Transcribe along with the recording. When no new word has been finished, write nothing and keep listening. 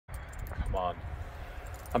come on.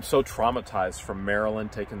 I'm so traumatized from Marilyn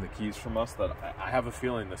taking the keys from us that I have a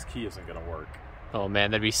feeling this key isn't gonna work. Oh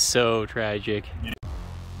man, that'd be so tragic.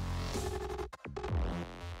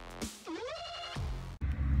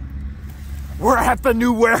 We're at the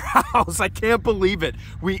new warehouse. I can't believe it.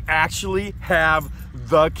 We actually have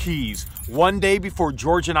the keys. One day before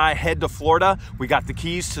George and I head to Florida, we got the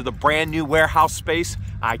keys to the brand new warehouse space.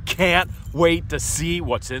 I can't wait to see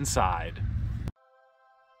what's inside.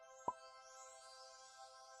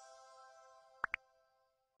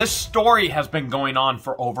 This story has been going on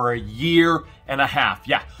for over a year and a half.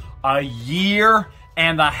 Yeah, a year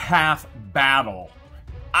and a half battle.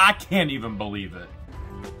 I can't even believe it.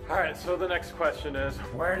 All right, so the next question is,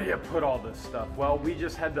 where do you put all this stuff? Well, we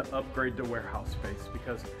just had to upgrade the warehouse space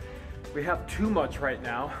because we have too much right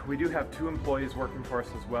now. We do have 2 employees working for us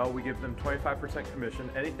as well. We give them 25% commission.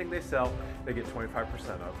 Anything they sell, they get 25%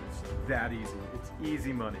 of. It's that easy. It's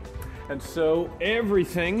easy money. And so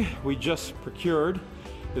everything we just procured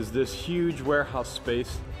is this huge warehouse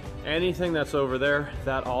space. Anything that's over there,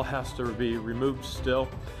 that all has to be removed still.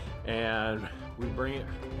 And we bring it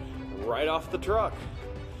right off the truck.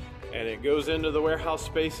 And it goes into the warehouse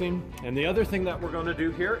spacing. And the other thing that we're gonna do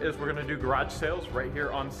here is we're gonna do garage sales right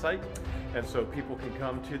here on site. And so people can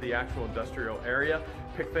come to the actual industrial area,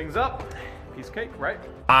 pick things up. Piece of cake, right?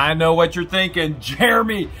 I know what you're thinking.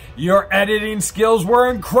 Jeremy, your editing skills were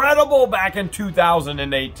incredible back in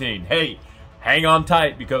 2018. Hey, hang on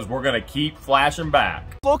tight because we're gonna keep flashing back.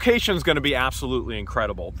 Location is gonna be absolutely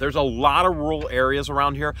incredible. There's a lot of rural areas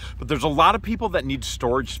around here, but there's a lot of people that need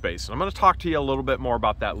storage space. And I'm gonna talk to you a little bit more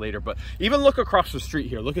about that later, but even look across the street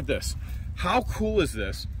here. Look at this. How cool is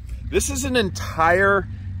this? This is an entire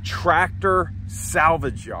tractor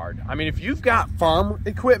salvage yard. I mean, if you've got farm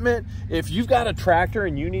equipment, if you've got a tractor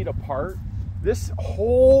and you need a part, this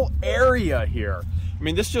whole area here, I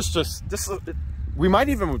mean, we might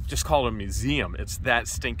even just call it a museum. It's that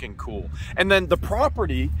stinking cool. And then the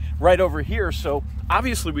property right over here, so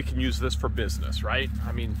obviously we can use this for business, right?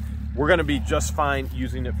 I mean, we're gonna be just fine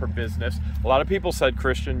using it for business. A lot of people said,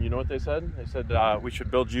 Christian, you know what they said? They said, we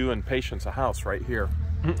should build you and Patience a house right here.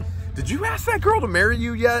 Did you ask that girl to marry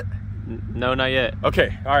you yet? No, not yet.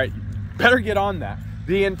 Okay, all right, better get on that.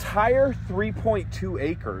 The entire 3.2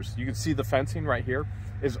 acres, you can see the fencing right here,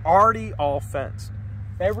 is already all fenced.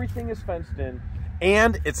 Everything is fenced in.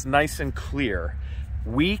 And it's nice and clear.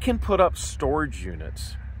 We can put up storage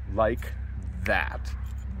units like that.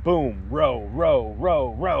 Boom, row, row,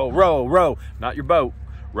 row, row, row, row. Not your boat.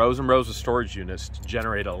 Rows and rows of storage units to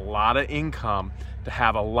generate a lot of income, to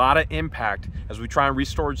have a lot of impact as we try and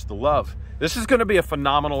restorage the love. This is gonna be a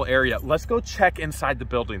phenomenal area. Let's go check inside the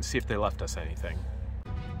building, see if they left us anything.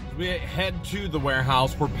 As we head to the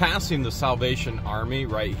warehouse, we're passing the Salvation Army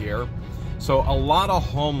right here. So a lot of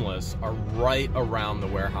homeless are right around the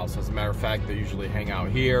warehouse. As a matter of fact, they usually hang out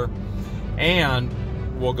here. And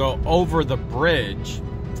we'll go over the bridge.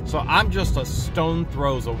 So I'm just a stone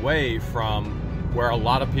throws away from where a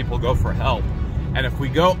lot of people go for help. And if we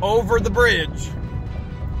go over the bridge,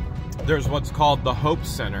 there's what's called the Hope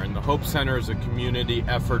Center. And the Hope Center is a community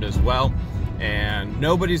effort as well. And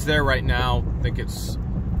nobody's there right now. I think it's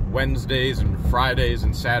Wednesdays and Fridays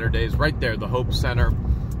and Saturdays. Right there, the Hope Center.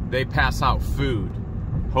 They pass out food.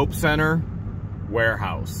 Hope Center,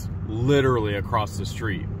 warehouse, literally across the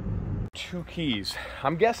street. 2 keys.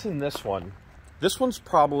 I'm guessing this one's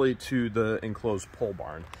probably to the enclosed pole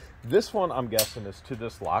barn. This one, I'm guessing, is to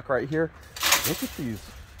this lock right here. Look at these.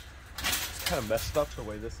 It's kind of messed up the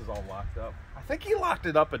way this is all locked up. I think he locked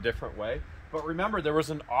it up a different way, but remember there was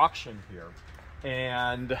an auction here,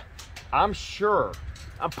 and I'm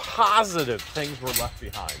positive things were left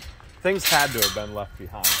behind. Things had to have been left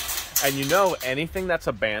behind. And you know, anything that's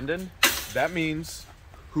abandoned, that means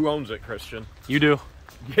who owns it, Christian? You do.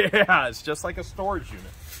 Yeah, it's just like a storage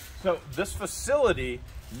unit. So this facility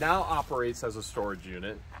now operates as a storage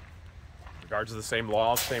unit. In regards to the same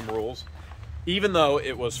laws, same rules. Even though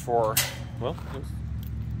it was for, well,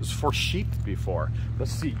 it was for sheep before.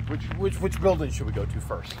 Let's see, which building should we go to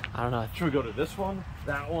first? I don't know. Should we go to this one,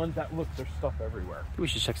 that one? Look, there's stuff everywhere. We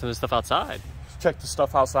should check some of this stuff outside. Check the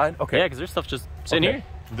stuff outside? Okay. Yeah, because there's stuff just sitting here.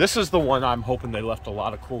 This is the one I'm hoping they left a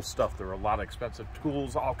lot of cool stuff. There were a lot of expensive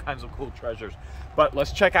tools, all kinds of cool treasures. But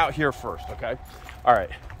let's check out here first, okay? All right,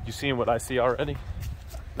 you seeing what I see already?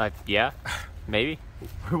 Yeah, maybe.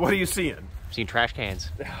 What are you seeing? I'm seeing trash cans.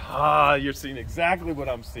 Ah, you're seeing exactly what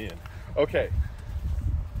I'm seeing. Okay,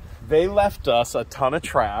 they left us a ton of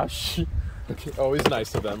trash. Okay, always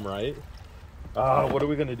nice of them, right? What are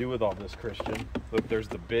we gonna do with all this, Christian? Look, there's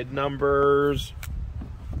the bid numbers,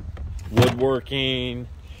 woodworking.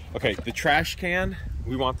 Okay, the trash can,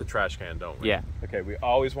 We want the trash can, don't we? Yeah. Okay, we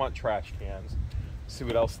always want trash cans. Let's see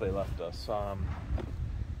what else they left us.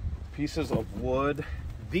 Pieces of wood.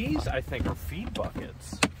 These, I think, are feed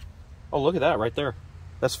buckets. Oh, look at that right there.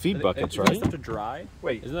 That's feed buckets, right? Is that stuff to dry?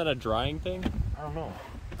 Wait. Isn't that a drying thing? I don't know.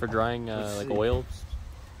 For drying like oils?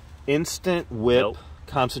 Instant whip Nope.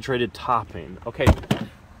 concentrated topping. Okay.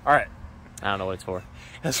 All right. I don't know what it's for.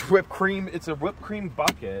 That's whipped cream. It's a whipped cream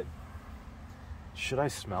bucket. Should I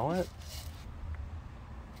smell it?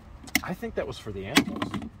 I think that was for the animals.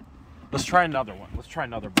 Let's try another one. Let's try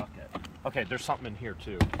another bucket. Okay, there's something in here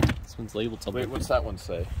too. This one's labeled something. Wait, what's that one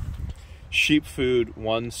say? Sheep food,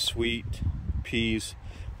 1 sweet peas,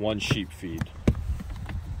 1 sheep feed.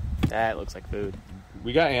 That looks like food.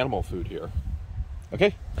 We got animal food here.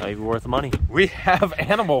 Okay. Not even worth the money. We have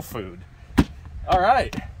animal food. All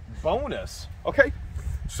right. Bonus. Okay.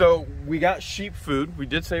 So we got sheep food. We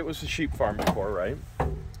did say it was a sheep farm before, right?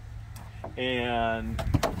 And,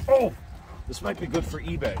 oh, this might be good for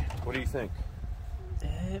eBay. What do you think?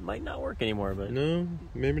 It might not work anymore, but No,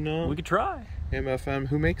 maybe not. we could try. MFM,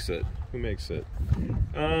 who makes it? Who makes it?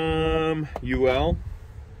 UL?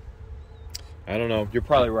 I don't know. You're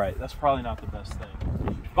probably right. That's probably not the best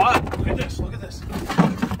thing. But, look at this. Look at this.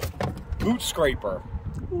 Boot scraper.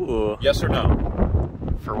 Ooh. Yes or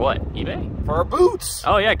no? For what? eBay? For our boots.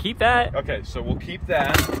 Oh yeah, keep that. Okay, so we'll keep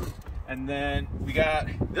that. And then we got,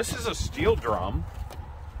 this is a steel drum.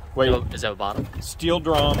 Wait, Is that a bottom? steel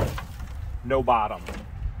drum, no bottom.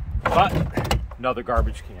 But another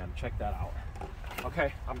garbage can. Check that out.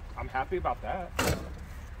 Okay, I'm happy about that.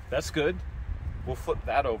 That's good. We'll flip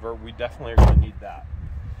that over. We definitely are going to need that.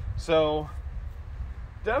 So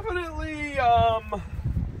definitely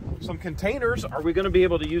some containers. Are we going to be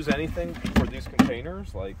able to use anything for these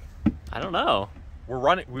containers? Like, I don't know.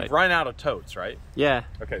 we've run out of totes, right? Yeah.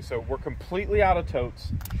 Okay, so we're completely out of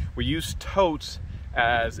totes. We use totes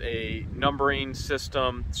as a numbering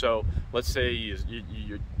system. So let's say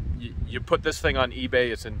you put this thing on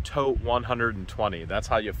eBay, it's in tote 120. That's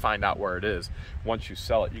how you find out where it is. Once you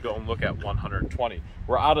sell it, you go and look at 120.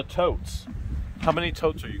 We're out of totes. How many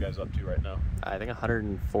totes are you guys up to right now? I think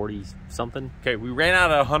 140 something. Okay, we ran out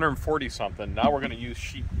of 140 something. Now we're gonna use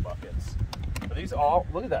sheep buckets. Are these all,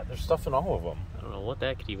 look at that, there's stuff in all of them. I don't know what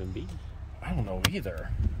that could even be. I don't know either.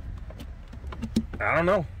 I don't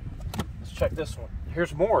know. Let's check this one.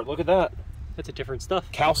 Here's more, look at that. That's a different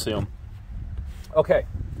stuff. Calcium. Okay,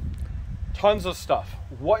 tons of stuff.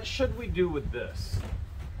 What should we do with this?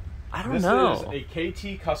 I don't know. This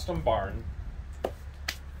is a KT custom barn.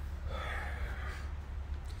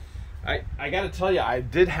 I gotta tell you, I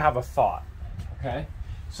did have a thought. Okay,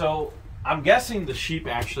 so I'm guessing the sheep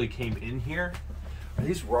actually came in here. Are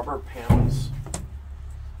these rubber panels?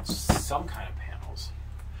 Some kind of panels.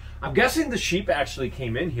 I'm guessing the sheep actually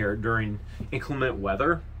came in here during inclement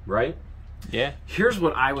weather, right? Yeah. Here's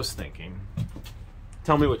what I was thinking.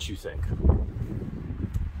 Tell me what you think.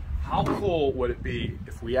 How cool would it be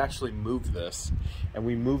if we actually moved this and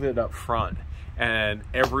we move it up front, and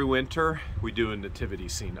every winter we do a nativity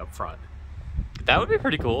scene up front? That would be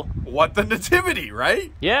pretty cool. What the nativity,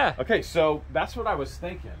 right? Yeah. Okay, so that's what I was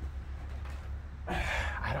thinking.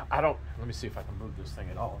 I don't, let me see if I can move this thing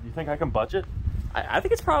at all. You think I can budget? I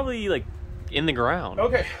think it's probably like in the ground.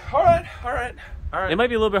 Okay, all right. It might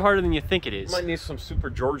be a little bit harder than you think it is. Might need some Super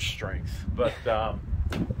George strength, but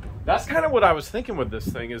that's kind of what I was thinking with this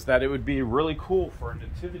thing, is that it would be really cool for a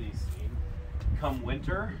nativity scene come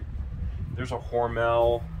winter. There's a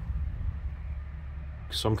Hormel,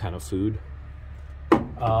 some kind of food.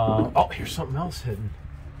 Oh, here's something else hidden.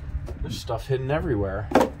 There's stuff hidden everywhere.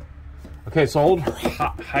 Okay, it's an old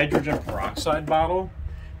hydrogen peroxide bottle,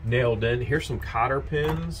 nailed in. Here's some cotter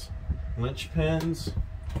pins, lynch pins.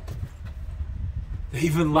 They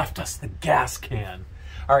even left us the gas can.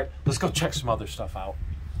 All right, let's go check some other stuff out.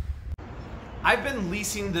 I've been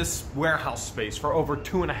leasing this warehouse space for over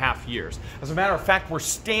 2.5 years. As a matter of fact, we're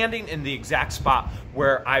standing in the exact spot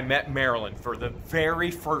where I met Marilyn for the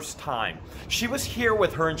very first time. She was here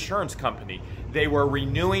with her insurance company. They were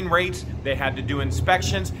renewing rates, they had to do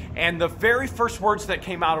inspections, and the very first words that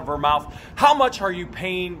came out of her mouth, "How much are you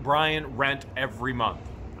paying Brian rent every month?"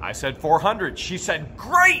 I said $400. She said,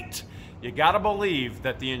 "Great!" You gotta believe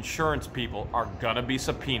that the insurance people are gonna be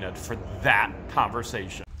subpoenaed for that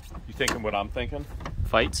conversation. You thinking what I'm thinking?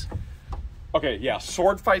 Fights? Okay, yeah,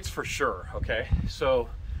 sword fights for sure, okay? So,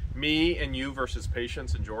 me and you versus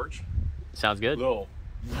Patience and George. Sounds good. Little.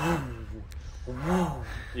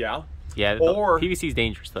 Yeah? Yeah, Or, PVC is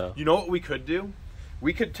dangerous though. you know what we could do?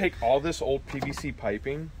 We could take all this old PVC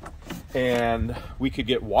piping and we could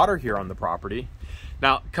get water here on the property.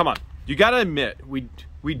 Now, come on. You got to admit,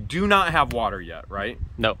 we do not have water yet, right?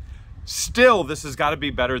 No. Still, this has got to be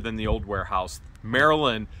better than the old warehouse.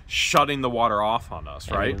 Marilyn shutting the water off on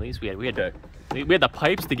us, right? At least we had the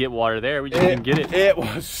pipes to get water there. We just didn't get it. It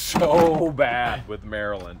was so bad with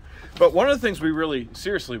Marilyn. But one of the things we really,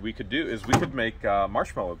 seriously, we could do is we could make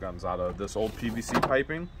marshmallow guns out of this old PVC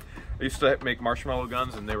piping. I used to make marshmallow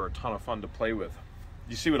guns, and they were a ton of fun to play with.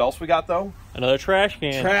 You see what else we got, though? Another trash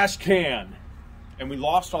can. Trash can. And we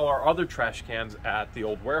lost all our other trash cans at the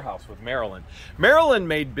old warehouse with Marilyn. Marilyn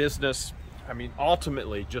made business, I mean,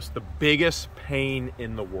 ultimately, just the biggest pain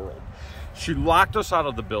in the world. She locked us out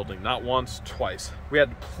of the building, not once, twice. We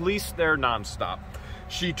had police there nonstop.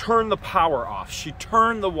 She turned the power off. She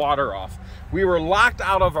turned the water off. We were locked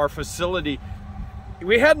out of our facility.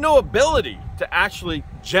 We had no ability to actually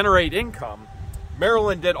generate income.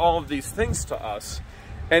 Marilyn did all of these things to us.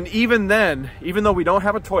 And even then, even though we don't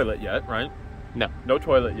have a toilet yet, right? No. No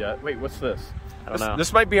toilet yet. Wait, what's this? I don't know.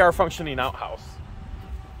 This might be our functioning outhouse.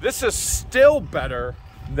 This is still better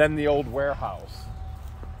than the old warehouse.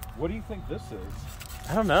 What do you think this is?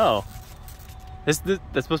 I don't know. That's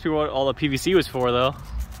supposed to be what all the PVC was for, though.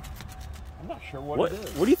 I'm not sure what it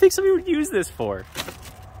is. What do you think somebody would use this for?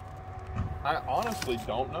 I honestly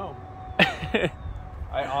don't know.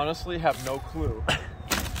 I honestly have no clue.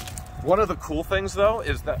 One of the cool things, though,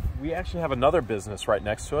 is that we actually have another business right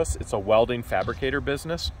next to us. It's a welding fabricator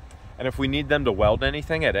business. And if we need them to weld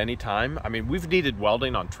anything at any time, I mean, we've needed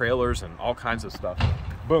welding on trailers and all kinds of stuff.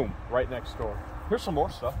 Boom, right next door. Here's some more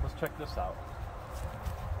stuff. Let's check this out.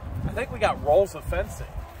 I think we got rolls of fencing.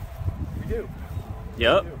 We do.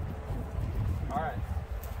 Yep. We do. All right.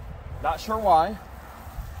 Not sure why,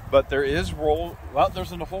 but there is roll. Well,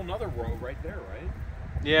 there's a whole nother row right there, right?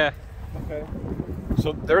 Yeah. Okay.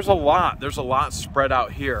 So there's a lot spread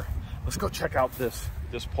out here. Let's go check out this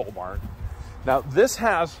pole barn. Now this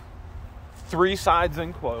has 3 sides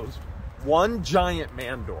enclosed, 1 giant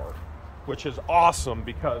man door, which is awesome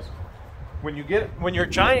because when you're a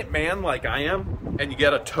giant man like I am and you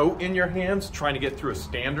get a tote in your hands trying to get through a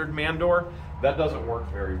standard man door, that doesn't work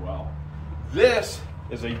very well. This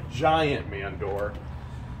is a giant man door.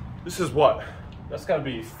 This is what? That's got to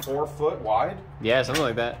be 4 foot wide. Yeah, something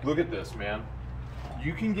like that. Look at this, man.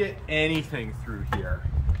 You can get anything through here.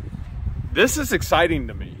 This is exciting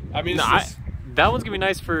to me. I mean, that one's gonna be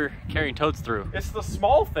nice for carrying totes through. It's the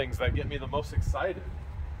small things that get me the most excited.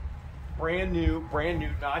 Brand new.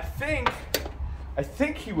 Now I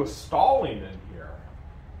think he was stalling in here,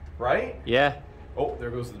 right? Yeah. Oh, there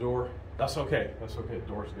goes the door. That's okay. That's okay. The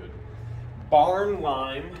door's good. Barn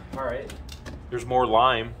lime. All right. There's more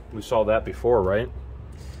lime. We saw that before, right?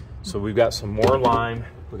 So we've got some more lime.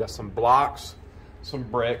 We got some blocks, some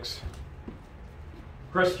bricks.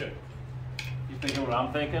 Christian, you thinking what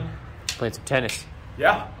I'm thinking? Playing some tennis.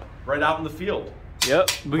 Yeah, right out in the field. Yep.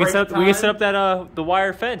 We can set up that the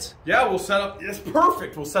wire fence. Yeah, we'll set up. It's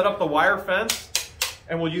perfect. We'll set up the wire fence,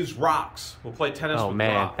 and we'll use rocks. We'll play tennis with rocks. Oh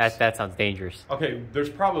man, that sounds dangerous. Okay, there's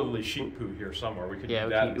probably sheep poo here somewhere. We could do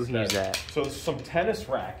that. We can use that. So some tennis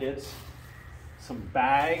rackets, some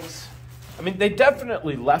bags. I mean, they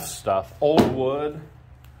definitely left stuff. Old wood.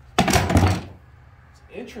 It's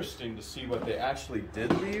interesting to see what they actually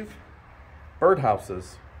did leave.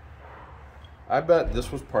 Birdhouses. I bet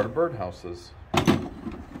this was part of birdhouses.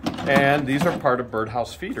 And these are part of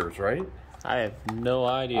birdhouse feeders, right? I have no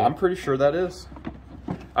idea. I'm pretty sure that is.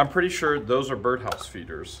 I'm pretty sure those are birdhouse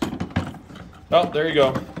feeders. Oh, there you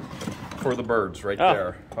go. For the birds right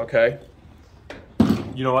there. Okay.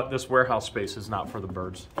 You know what? This warehouse space is not for the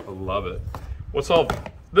birds. I love it. What's all...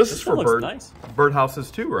 This is for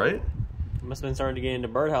birdhouses too, right? Must have been starting to get into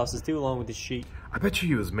birdhouses too, along with the sheep. I bet you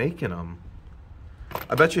he was making them.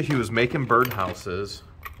 I bet you he was making birdhouses.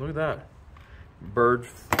 Look at that. Bird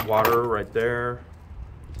water right there.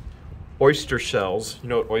 Oyster shells. You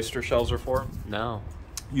know what oyster shells are for? No.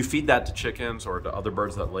 You feed that to chickens or to other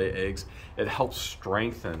birds that lay eggs. It helps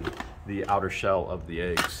strengthen the outer shell of the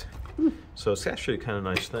eggs. So it's actually a kind of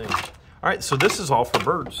nice thing. All right, so this is all for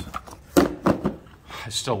birds. I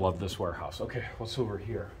still love this warehouse. Okay, what's over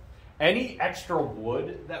here? Any extra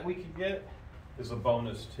wood that we could get is a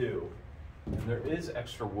bonus too. And there is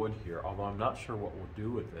extra wood here, although I'm not sure what we'll do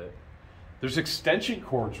with it. There's extension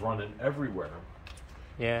cords running everywhere.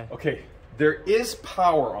 Yeah. Okay, there is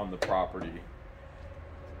power on the property.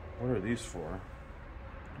 What are these for?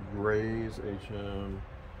 Grays, HM.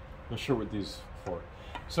 Not sure what these are for.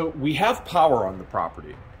 So we have power on the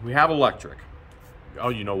property. We have electric. Oh,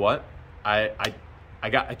 you know what? I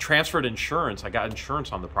transferred insurance. I got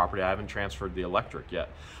insurance on the property. I haven't transferred the electric yet.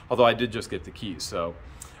 Although I did just get the keys, so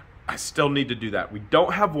I still need to do that. We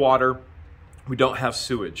don't have water. We don't have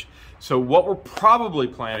sewage. So what we're probably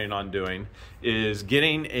planning on doing is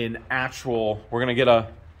getting an actual, we're gonna get a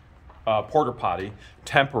porta potty,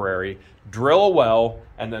 temporary, drill a well,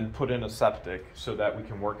 and then put in a septic so that we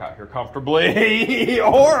can work out here comfortably.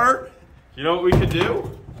 Or, you know what we could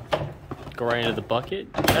do? Go right into the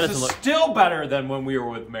bucket? That This doesn't is look... still better than when we were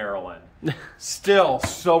with Marilyn. Still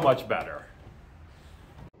so much better.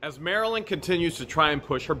 As Marilyn continues to try and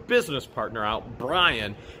push her business partner out,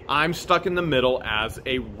 Brian, I'm stuck in the middle as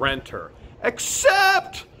a renter.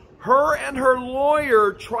 Except her and her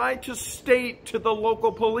lawyer tried to state to the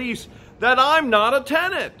local police that I'm not a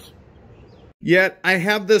tenant. Yet I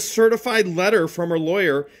have this certified letter from her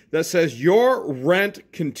lawyer that says your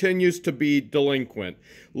rent continues to be delinquent.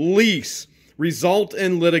 Lease result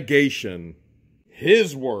in litigation.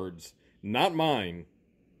 His words, not mine.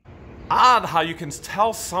 Odd how you can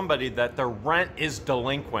tell somebody that their rent is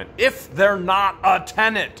delinquent if they're not a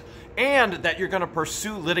tenant, and that you're going to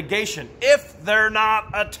pursue litigation if they're not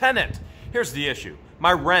a tenant. Here's the issue.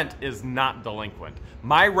 My rent is not delinquent.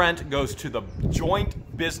 My rent goes to the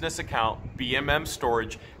joint business account, BMM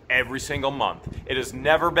Storage, every single month. It has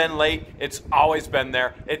never been late. It's always been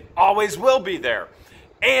there. It always will be there.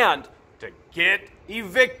 And to get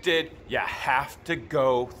evicted, you have to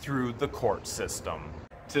go through the court system.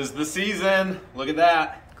 'Tis the season. Look at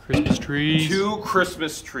that. Christmas trees. 2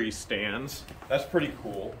 Christmas tree stands. That's pretty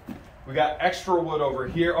cool. We got extra wood over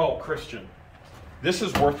here. Oh, Christian. This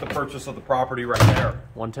is worth the purchase of the property right there.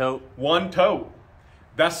 1 tote. 1 tote.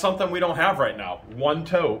 That's something we don't have right now. 1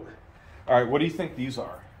 tote. All right, what do you think these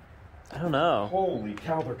are? I don't know. Holy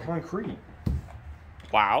cow, they're concrete.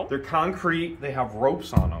 Wow. They're concrete. They have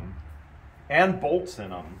ropes on them and bolts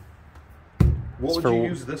in them. What would you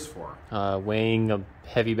use this for? Weighing a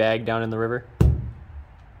heavy bag down in the river.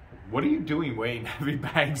 What are you doing weighing heavy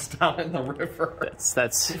bags down in the river?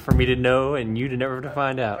 That's for me to know and you to never to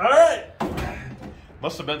find out. All right.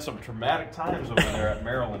 Must have been some traumatic times over there at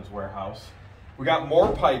Marilyn's warehouse. We got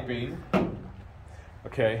more piping.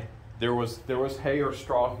 Okay, there was hay or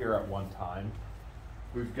straw here at one time.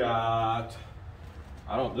 We've got,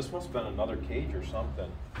 I don't know, this must have been another cage or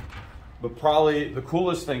something. But probably the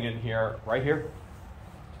coolest thing in here, right here,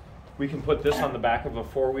 we can put this on the back of a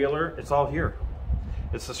 4-wheeler. It's all here.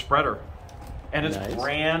 It's a spreader. And it's nice.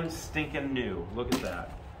 Brand stinking new. Look at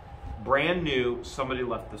that. Brand new, somebody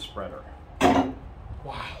left the spreader.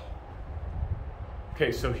 Wow.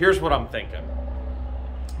 Okay, so here's what I'm thinking.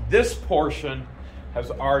 This portion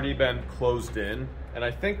has already been closed in, and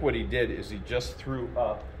I think what he did is he just threw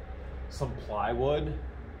up some plywood,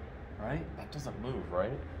 right? That doesn't move,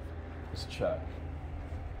 right? Let's check.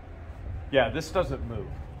 Yeah, this doesn't move.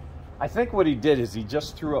 I think what he did is he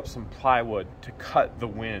just threw up some plywood to cut the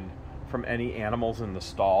wind from any animals in the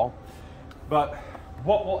stall. But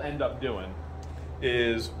what we'll end up doing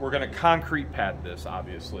is we're gonna concrete pad this,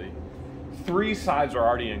 obviously. 3 sides are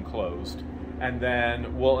already enclosed, and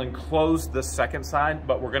then we'll enclose the second side,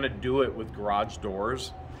 but we're gonna do it with garage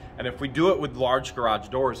doors. And if we do it with large garage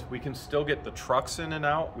doors, we can still get the trucks in and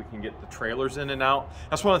out. We can get the trailers in and out.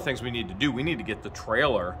 That's one of the things we need to do. We need to get the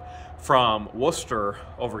trailer from Wooster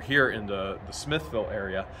over here in the Smithville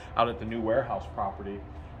area out at the new warehouse property.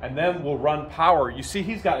 And then we'll run power. You see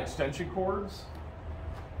he's got extension cords?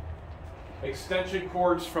 Extension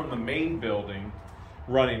cords from the main building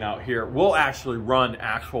running out here. We'll actually run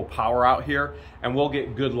actual power out here, and we'll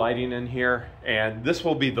get good lighting in here. And this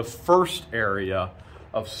will be the first area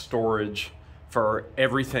of storage for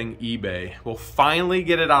everything eBay. We'll finally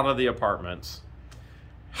get it out of the apartments.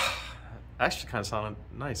 Actually kind of sounded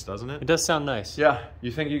nice, doesn't it? It does sound nice. Yeah.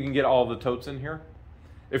 You think you can get all the totes in here?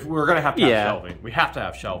 If we're gonna have to have shelving. We have to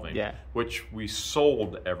have shelving. Yeah. Which we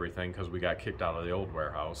sold everything because we got kicked out of the old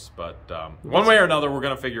warehouse. But one way or another, we're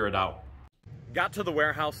gonna figure it out. Got to the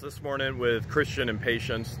warehouse this morning with Christian and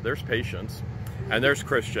Patience. There's Patience, and there's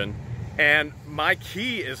Christian. And my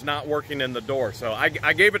key is not working in the door. So I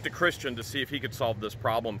gave it to Christian to see if he could solve this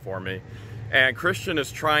problem for me. And Christian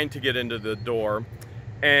is trying to get into the door.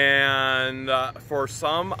 And for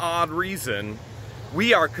some odd reason,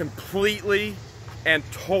 we are completely and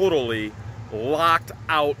totally locked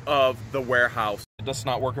out of the warehouse. That's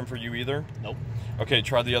not working for you either? Nope. Okay,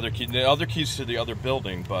 try the other key. The other key's to the other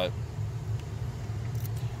building, but...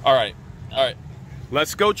 All right.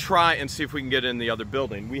 Let's go try and see if we can get in the other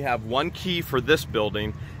building. We have 1 key for this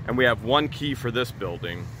building, and we have 1 key for this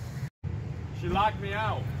building. She locked me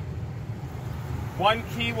out. 1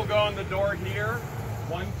 key will go in the door here.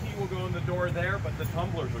 1 key will go in the door there, but the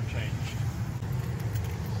tumblers are changed.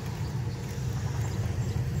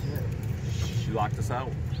 She locked us out.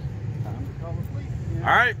 Time to call the police.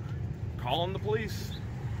 All right, calling the police.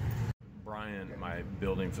 Brian, my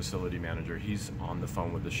building facility manager, he's on the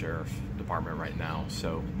phone with the sheriff department right now.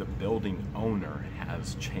 So the building owner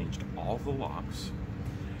has changed all the locks,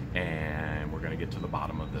 and we're going to get to the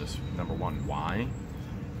bottom of this. Number one, why?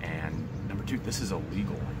 And number two, this is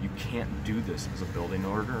illegal. You can't do this as a building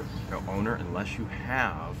owner unless you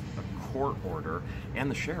have a court order, and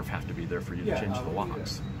the sheriff have to be there for you to change the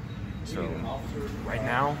locks. So right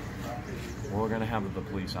now, we're gonna have the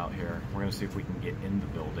police out here. We're gonna see if we can get in the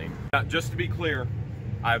building. Just to be clear,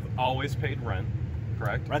 I've always paid rent,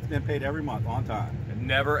 correct? Rent's been paid every month on time.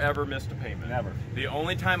 Never ever missed a payment. Never. The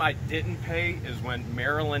only time I didn't pay is when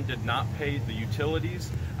Marilyn did not pay the utilities.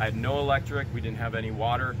 I had no electric, we didn't have any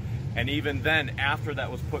water. And even then, after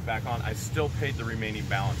that was put back on, I still paid the remaining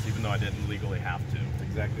balance, even though I didn't legally have to.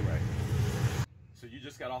 Exactly right. So you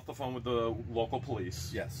just got off the phone with the local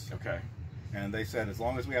police? Yes. Okay. And they said as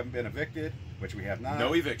long as we haven't been evicted, which we have not.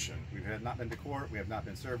 No eviction. We have not been to court. We have not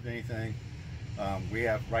been served anything. We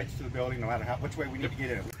have rights to the building no matter which way we need to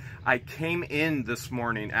get in. I came in this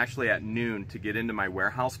morning, actually at noon, to get into my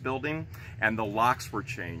warehouse building, and the locks were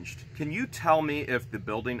changed. Can you tell me if the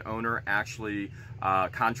building owner actually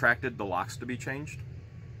contracted the locks to be changed?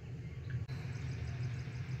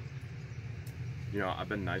 You know, I've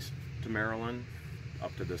been nice to Marilyn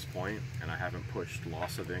up to this point, and I haven't pushed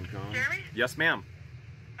loss of income. Jeremy? Yes, ma'am.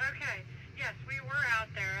 Okay. Yes, we were out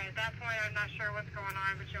there. At that point, I'm not sure what's going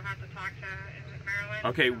on, but you'll have to talk to Marilyn.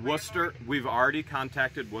 Okay, Wooster, we've already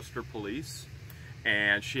contacted Wooster Police,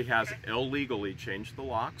 and she has illegally changed the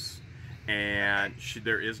locks, and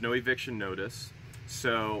there is no eviction notice.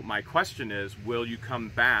 So my question is, will you come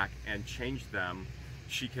back and change them?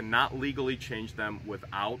 She cannot legally change them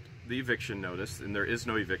without the eviction notice, and there is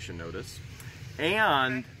no eviction notice.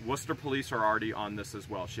 And Worcester Police are already on this as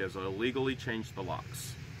well. She has illegally changed the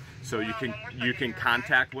locks. So you can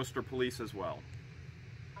contact Worcester Police as well.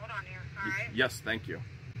 Hold on here, all right? Yes, thank you.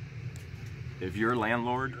 If you're a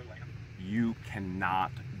landlord, you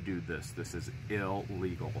cannot do this. This is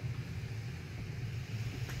illegal.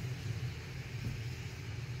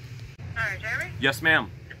 All right, Jeremy? Yes, ma'am.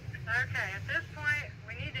 Okay, at this point,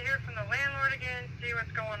 we need to hear from the landlord again, see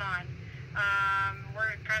what's going on.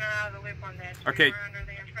 We're kind of out of the loop on this. Okay. We were under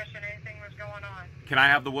the impression anything was going on. Can I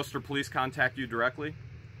have the Worcester Police contact you directly?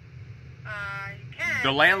 You can.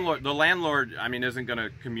 The landlord, I mean, isn't going to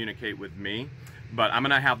communicate with me, but I'm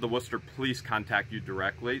going to have the Worcester Police contact you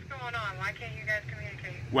directly. What's going on? Why can't you guys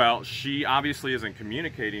communicate? Well, she obviously isn't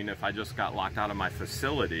communicating if I just got locked out of my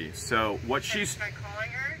facility. So what she's Try calling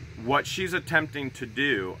her? What she's attempting to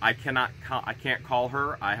do, I can't call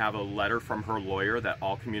her. I have a letter from her lawyer that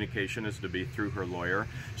all communication is to be through her lawyer.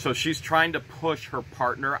 So she's trying to push her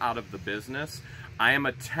partner out of the business. I am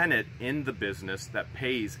a tenant in the business that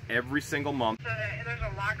pays every single month. So there's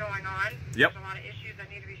a lot going on. Yep. There's a lot of issues that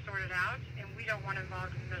need to be sorted out, and we don't want to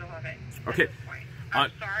involve in the middle of it. Okay. At this point.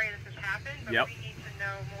 I'm sorry this has happened, but Yep. we need to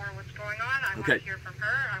know more what's going on. I want Okay. to hear from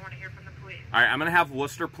her. I want to hear from the police. All right, I'm gonna have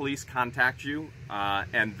Worcester Police contact you,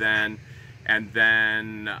 and then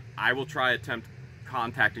I will attempt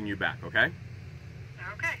contacting you back. Okay.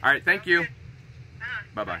 Okay. All right. Thank you. Good.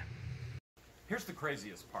 Bye-bye. Here's the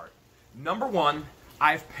craziest part. Number one,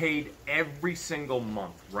 I've paid every single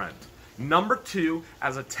month rent. Number two,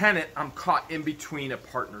 as a tenant, I'm caught in between a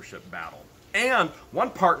partnership battle. And one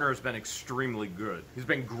partner has been extremely good. He's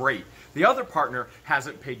been great. The other partner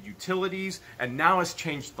hasn't paid utilities and now has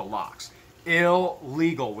changed the locks.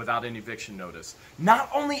 Illegal without an eviction notice. Not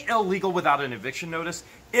only illegal without an eviction notice,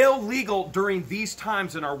 illegal during these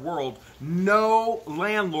times in our world. No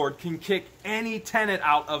landlord can kick any tenant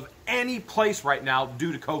out of any place right now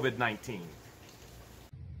due to COVID-19.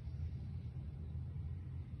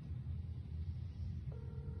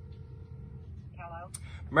 Hello?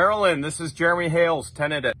 Marilyn, this is Jeremy Hale's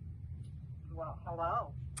tenant at... Well,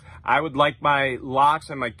 hello? I would like my locks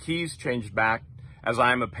and my keys changed back as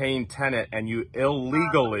I am a paying tenant, and you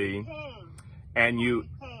illegally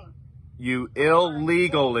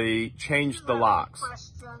changed the locks.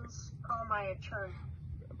 Questions? Call my attorney.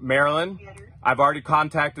 Marilyn, I've already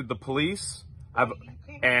contacted the police.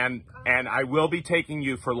 And I will be taking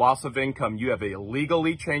you for loss of income. You have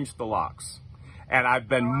illegally changed the locks. And I've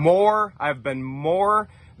been more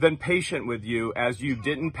than patient with you as you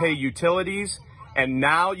didn't pay utilities, and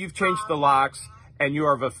now you've changed the locks and you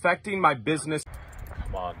are affecting my business.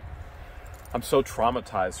 Come on. I'm so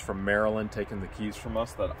traumatized from Marilyn taking the keys from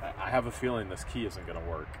us that I have a feeling this key isn't going to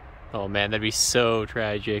work. Oh man, that'd be so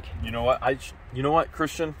tragic. You know what? You know what,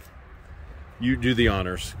 Christian? You do the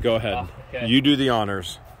honors. Go ahead. Oh, okay. You do the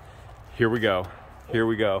honors. Here we go. Here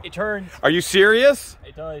we go. It turns. Are you serious?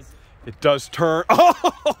 It does. It does turn.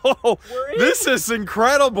 Oh, this is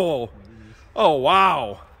incredible. Oh, wow.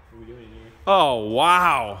 What are we doing here? Oh,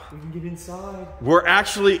 wow. We can get inside. We're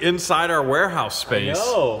actually inside our warehouse space.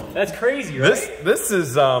 No, that's crazy, right? This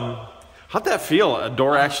is, how'd that feel? A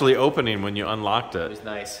door actually opening when you unlocked It it. was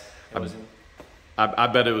nice. I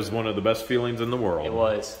bet it was one of the best feelings in the world. It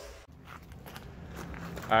was.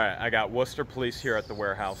 All right, I got Wooster police here at the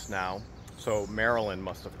warehouse now. So Marilyn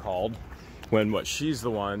must have called when she's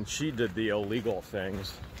the one, she did the illegal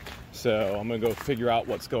things. So I'm gonna go figure out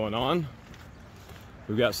what's going on.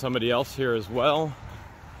 We've got somebody else here as well.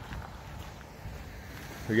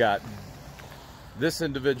 We got this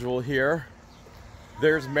individual here.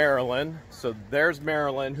 There's Marilyn. So there's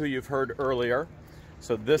Marilyn, who you've heard earlier.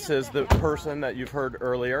 So this is the person that you've heard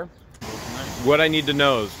earlier. What I need to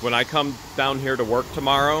know is when I come down here to work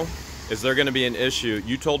tomorrow, is there going to be an issue?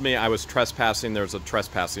 You told me I was trespassing. There's a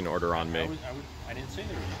trespassing order on me. I didn't say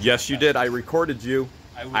there was. Yes, you did. I recorded you.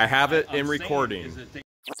 I have it in recording.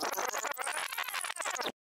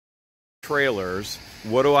 Trailers.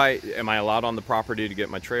 What do am I allowed on the property to get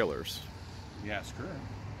my trailers? Yes,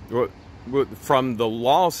 correct. From the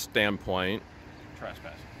law standpoint,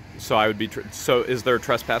 Trespassing. so I would be, so is there a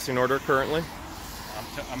trespassing order currently?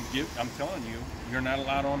 I'm telling you, you're not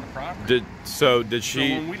allowed on the property. Did So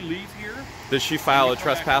she, when we leave here, did she file when a we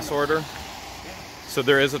come back trespass on the- order? So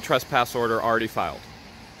there is a trespass order already filed.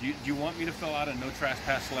 do you want me to fill out a no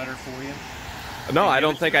trespass letter for you? No, I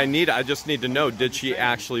don't think I need it. I just need to know, did she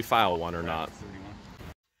actually file one or not?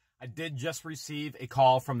 I did just receive a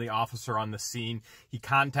call from the officer on the scene. He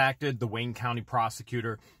contacted the Wayne County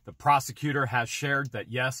prosecutor. The prosecutor has shared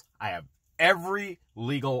that, yes, I have every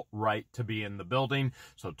legal right to be in the building.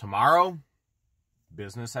 So tomorrow,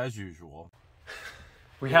 business as usual.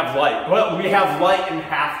 We have light. Well, we have light in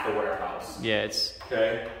half the warehouse. Yeah, it's...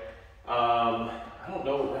 Okay. I don't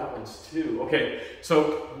know what that one's too. Okay,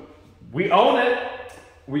 so we own it.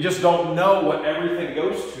 We just don't know what everything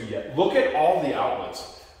goes to yet. Look at all the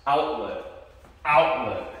outlets. Outlet,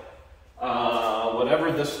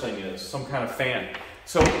 whatever this thing is, some kind of fan.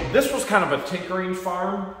 So this was kind of a tinkering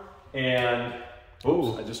farm, and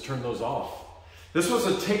oops, I just turned those off. This was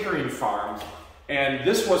a tinkering farm, and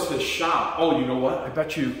this was his shop. Oh, you know what? I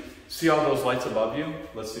bet you see all those lights above you?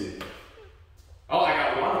 Let's see. Oh, I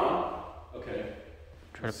got one on. Okay.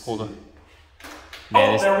 Try to pull them.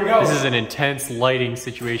 Man, there we go. This is an intense lighting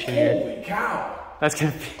situation here. Holy cow. That's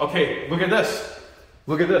gonna be... Okay, look at this.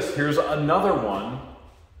 Look at this. Here's another one.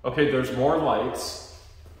 Okay, there's more lights.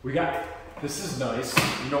 We got, this is nice.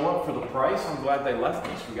 You know what? For the price, I'm glad they left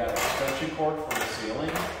this. We got extension cord for the ceiling.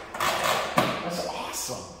 That's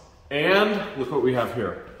awesome. And look what we have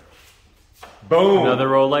here. Boom. Another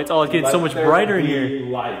row of lights. Oh, it's getting so much brighter in here.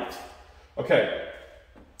 Light. Okay.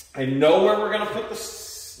 I know where we're going to put the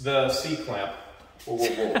C-clamp. Whoa, whoa,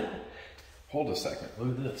 whoa. Hold a second.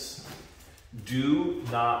 Look at this. Do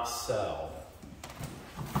not sell.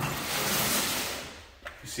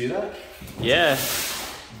 You see that? Yeah.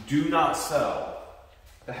 Do not sell.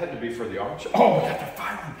 That had to be for the armchair. Oh, we got the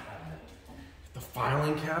filing cabinet. The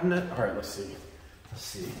filing cabinet? All right, let's see. Let's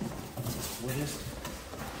see. What is it?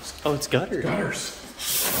 Oh, it's gutters. Gutters.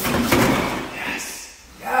 Yes.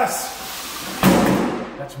 Yes.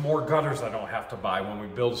 That's more gutters I don't have to buy when we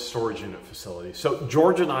build a storage unit facility. So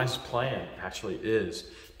George and I's plan actually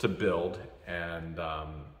is to build, and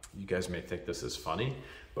you guys may think this is funny,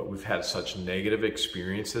 but we've had such negative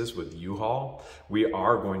experiences with U-Haul. We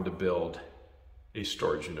are going to build a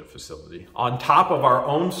storage unit facility on top of our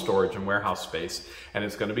own storage and warehouse space, and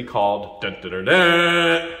it's going to be called dun, dun, dun,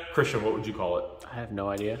 dun. Christian, what would you call it? I have no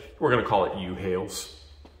idea. We're going to call it U-Hales.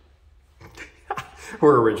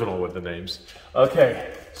 We're original with the names.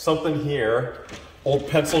 Okay, something here. Old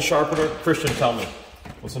pencil sharpener. Christian, tell me,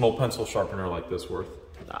 what's an old pencil sharpener like this worth?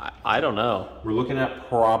 I don't know. We're looking at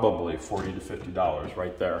probably $40 to $50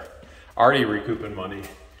 right there. Already recouping money.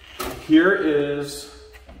 Here is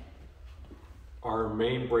our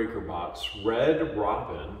main breaker box. Red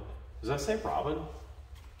Robin. Does that say Robin?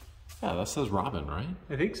 Yeah, that says Robin, right?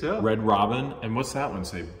 I think so. Red Robin. And what's that one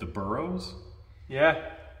say? The Burrows?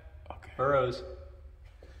 Yeah. Okay. Burrows.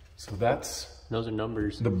 So that's... Those are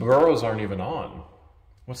numbers. The Burrows aren't even on.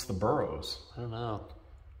 What's the Burrows? I don't know.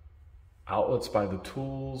 Outlets by the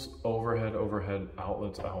tools, overhead,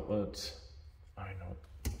 outlets. I know.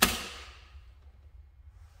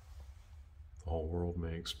 The whole world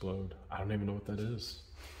may explode. I don't even know what that is.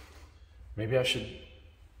 Maybe I should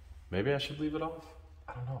leave it off?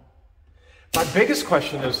 I don't know. My biggest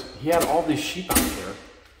question is, he had all these sheep out there.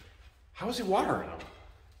 How is he watering them?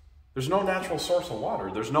 There's no natural source of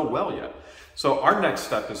water. There's no well yet. So our next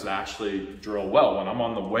step is to actually drill a well. When I'm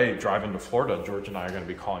on the way driving to Florida, George and I are going to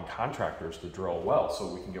be calling contractors to drill a well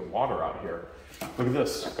so we can get water out here. Look at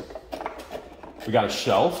this. We got a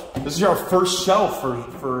shelf. This is our first shelf for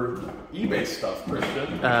eBay stuff,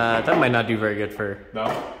 Christian. That might not do very good for... No?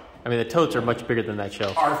 I mean, the totes are much bigger than that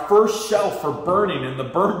shelf. Our first shelf for burning in the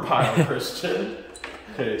burn pile, Christian.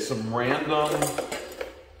 Okay, some random,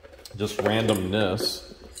 just randomness.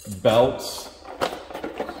 Belts,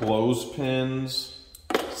 clothespins.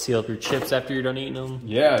 Seal up your chips after you're done eating them.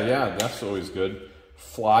 Yeah, that's always good.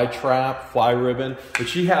 Fly trap, fly ribbon,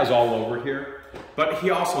 which he has all over here. But he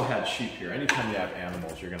also had sheep here. Anytime you have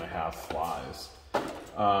animals, you're gonna have flies.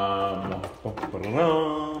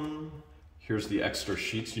 Here's the extra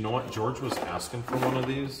sheets. You know what? George was asking for one of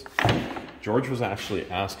these. George was actually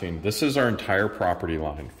asking, this is our entire property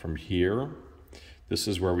line from here. This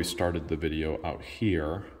is where we started the video, out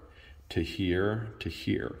here to here to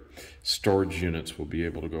here. Storage units will be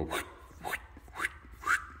able to go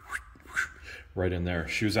right in there.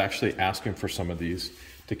 She was actually asking for some of these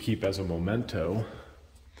to keep as a memento.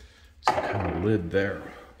 Some kind of lid there.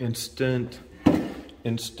 Instant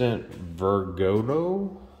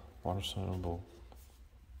Vergoto. Water soluble.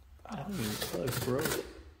 I don't even smell it, bro.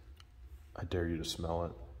 I dare you to smell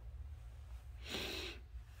it.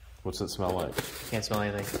 What's it smell like? Can't smell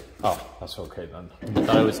anything. Oh, that's okay then. I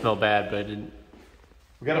thought it would smell bad, but it didn't.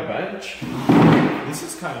 We got a bench. This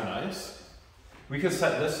is kind of nice. We could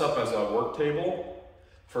set this up as a work table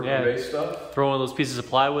for eBay stuff. Throw one of those pieces of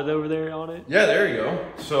plywood over there on it. Yeah, there you go.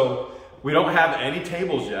 So we don't have any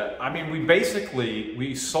tables yet. I mean, we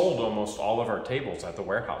sold almost all of our tables at the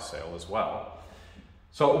warehouse sale as well.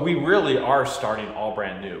 So we really are starting all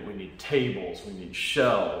brand new. We need tables, we need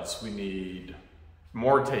shelves, we need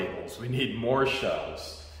more tables, we need more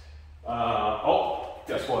shelves. Oh,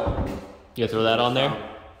 guess what? You throw that on there?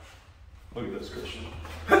 Look at this, Christian.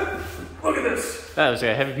 Look at this. That was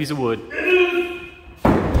like a heavy piece of wood. It is.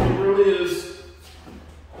 It really is.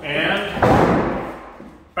 And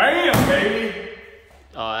bam, baby.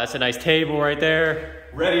 Oh, that's a nice table right there.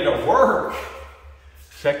 Ready to work.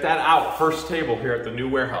 Check that out. First table here at the new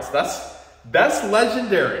warehouse. That's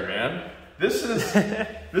legendary, man. This is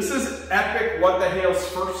epic. What the Hale's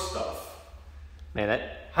first stuff. Man,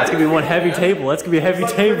 that's gonna be one heavy table. That's gonna be a heavy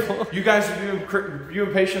table. You guys, you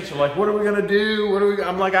and Patience are like, what are we gonna do?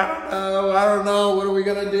 I'm like, I don't know. What are we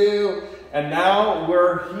gonna do? And now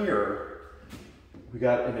we're here. We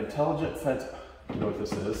got an intelligent fence. You know what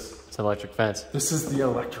this is? It's an electric fence. This is the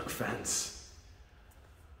electric fence.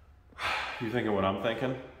 You thinking what I'm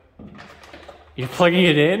thinking? You're plugging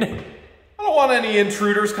it in? I don't want any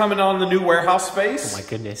intruders coming on the new warehouse space. Oh my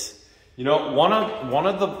goodness. You know, one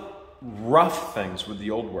of the rough things with the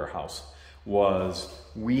old warehouse was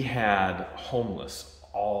we had homeless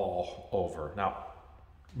all over. Now,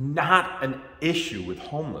 not an issue with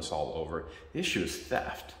homeless all over. The issue is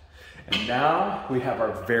theft. And now we have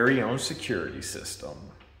our very own security system.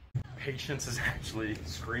 Patience is actually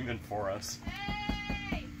screaming for us.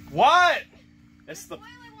 Hey! What? It's the Toilet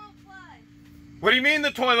won't flush. What do you mean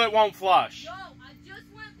the toilet won't flush? Yo, I just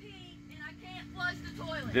went pee and I can't flush the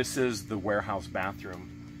toilet. This is the warehouse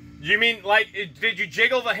bathroom. You mean like, did you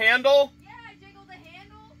jiggle the handle? Yeah, I jiggled the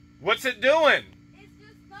handle. What's it doing? It's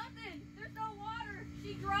just nothing. There's no water.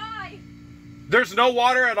 She dry. There's no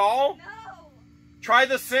water at all? No. Try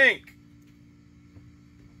the sink.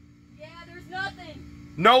 Yeah, there's nothing.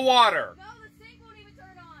 No water. No, the sink won't even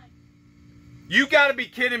turn on. You gotta be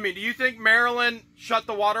kidding me. Do you think Marilyn shut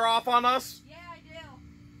the water off on us? Yeah, I do.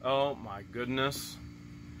 Oh my goodness.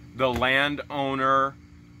 The landowner.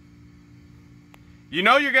 You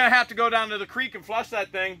know you're gonna have to go down to the creek and flush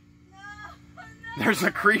that thing. No. There's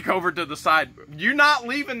a creek over to the side. You're not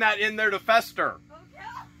leaving that in there to fester. Okay.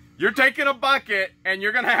 You're taking a bucket and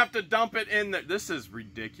you're gonna have to dump it in there. This is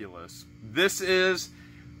ridiculous. This is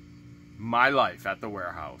my life at the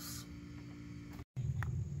warehouse.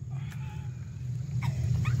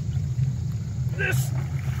 This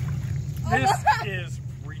is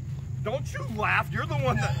don't you laugh. You're the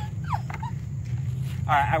one that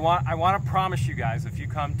All right, I want to promise you guys, if you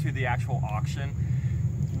come to the actual auction,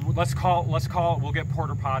 let's call it, we'll get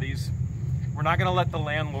porta potties. We're not going to let the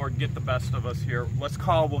landlord get the best of us here.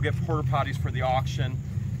 We'll get porta potties for the auction,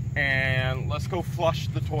 and let's go flush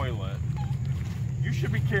the toilet. You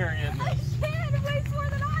should be carrying this. I can. It weighs more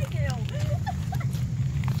than I do.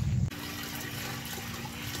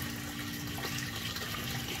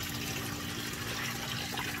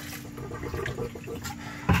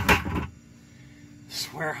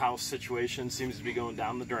 This warehouse situation seems to be going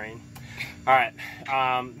down the drain. All right,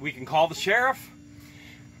 we can call the sheriff.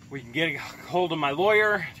 We can get a hold of my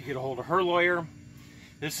lawyer to get a hold of her lawyer.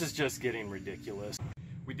 This is just getting ridiculous.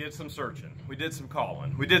 We did some searching, we did some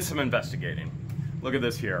calling, we did some investigating. Look at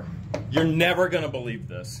this here. You're never gonna believe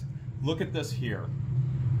this. Look at this here.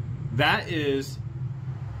 That is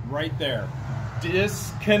right there.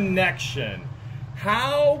 Disconnection.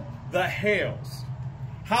 How the Hales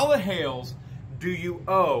do you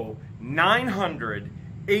owe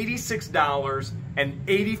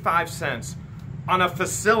 $986.85 on a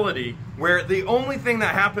facility where the only thing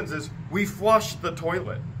that happens is we flush the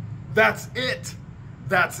toilet? That's it.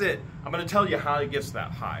 That's it. I'm gonna tell you how it gets that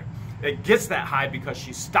high. It gets that high because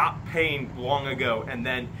she stopped paying long ago, and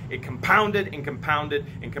then it compounded and compounded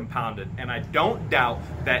and compounded. And I don't doubt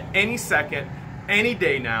that any second, any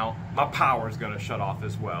day now, my power is gonna shut off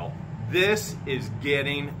as well. This is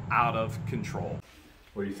getting out of control.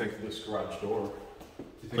 What do you think of this garage door?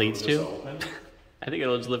 Leads to? I think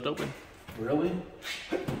it'll just lift open. Really?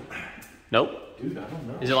 Nope. Dude, I don't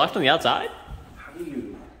know. Is it locked on the outside? How do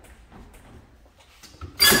you...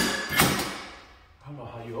 I don't know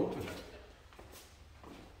how you open it.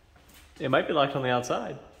 It might be locked on the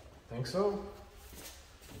outside. Think so?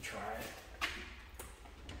 Try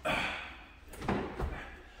it.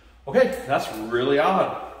 Okay, that's really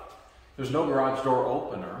odd. There's no garage door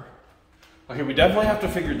opener. Okay, we definitely have to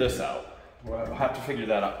figure this out. We'll have to figure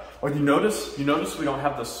that out. Oh, you notice we don't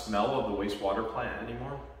have the smell of the wastewater plant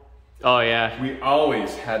anymore? Oh yeah. We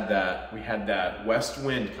always had that. We had that west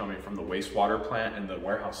wind coming from the wastewater plant, and the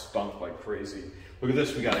warehouse stunk like crazy. Look at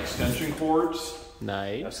this, we got extension cords.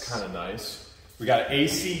 Nice. That's kind of nice. We got an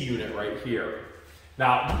AC unit right here.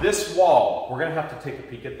 Now this wall, we're gonna have to take a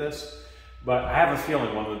peek at this, but I have a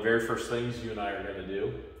feeling one of the very first things you and I are gonna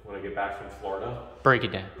do when I get back from Florida, break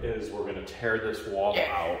it down, is we're gonna tear this wall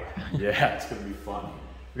out. Yeah, it's gonna be fun.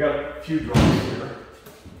 We got a few drums here.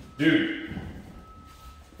 Dude.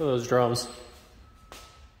 Look at those drums.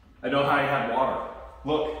 I know how you had water.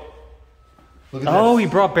 Look. Look at oh, this.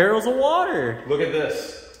 he brought barrels of water. Look at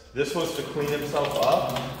this. This was to clean himself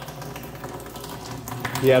up.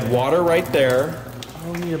 He had water right there.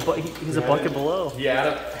 Oh, he's a bucket below. He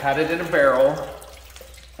had it in a barrel.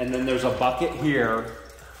 And then there's a bucket here.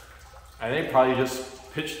 And they probably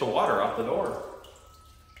just pitched the water out the door.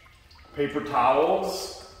 Paper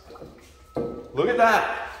towels. Look at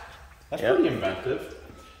that. That's pretty inventive.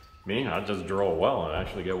 Me, I'd just drill a well and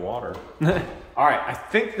actually get water. All right, I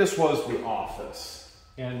think this was the office.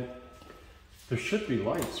 And there should be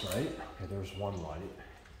lights, right? Okay, there's one light.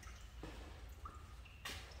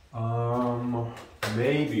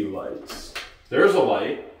 Maybe lights. There's a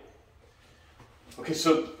light. Okay,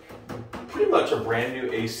 so pretty much a brand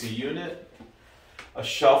new AC unit. A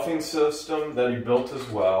shelving system that he built as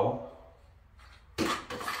well.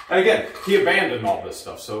 And again, he abandoned all this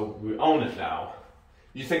stuff, so we own it now.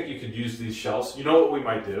 You think you could use these shelves? You know what we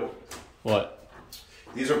might do? What?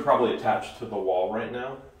 These are probably attached to the wall right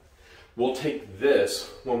now. We'll take this,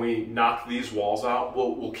 when we knock these walls out,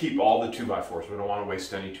 we'll keep all the 2x4s. We don't want to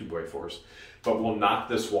waste any 2x4s. But we'll knock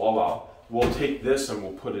this wall out. We'll take this and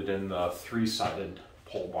we'll put it in the 3-sided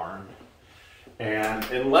pole barn. And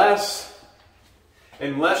unless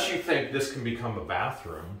you think this can become a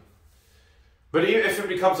bathroom, but if it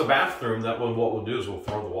becomes a bathroom, what we'll do is we'll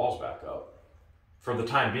throw the walls back up. For the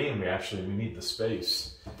time being, we need the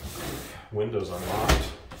space. Windows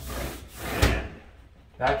unlocked. Man,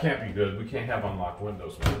 that can't be good. We can't have unlocked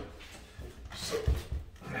windows, man. So,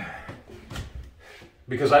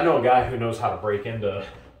 because I know a guy who knows how to break into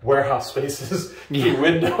warehouse spaces through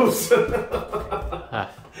windows. I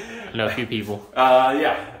know a few people.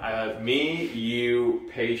 Me, you,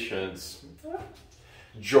 Patience,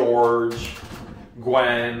 George,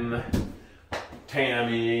 Gwen,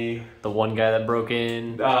 Tammy. The one guy that broke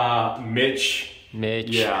in. Mitch.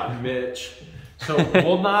 Yeah, Mitch. So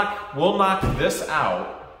we'll knock this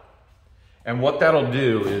out, and what that'll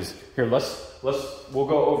do is here. We'll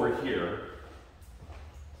go over here,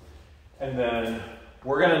 and then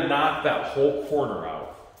we're gonna knock that whole corner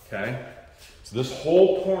out. Okay. So this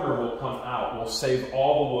whole corner will come out. We'll save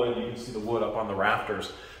all the wood. You can see the wood up on the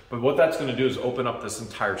rafters. But what that's gonna do is open up this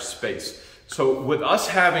entire space. So with us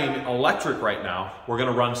having electric right now, we're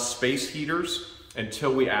gonna run space heaters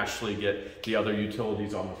until we actually get the other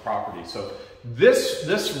utilities on the property. So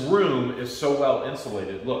this room is so well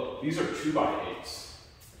insulated. Look, these are 2x8s.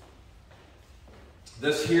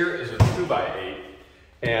 This here is a 2x8,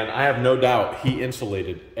 and I have no doubt he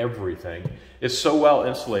insulated everything. It's so well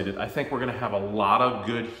insulated. I think we're gonna have a lot of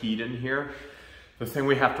good heat in here. The thing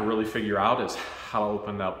we have to really figure out is how to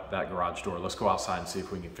open up that garage door. Let's go outside and see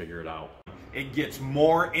if we can figure it out. it gets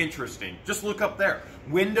more interesting. Just look up there.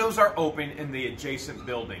 Windows are open in the adjacent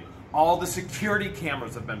building. All the security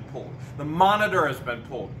cameras have been pulled. The monitor has been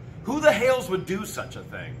pulled. Who the Hales would do such a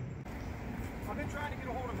thing? I've been trying to get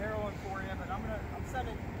a hold of Marilyn for you, but I'm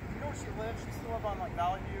sending, you know where she lives? She still live on like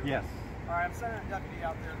Valley View? Yes. All right, I'm sending a deputy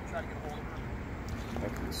out there to try to get a hold of her.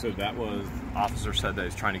 Okay, so that was, officer said that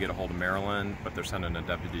he's trying to get a hold of Marilyn, but they're sending a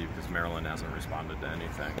deputy because Marilyn hasn't responded to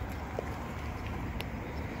anything.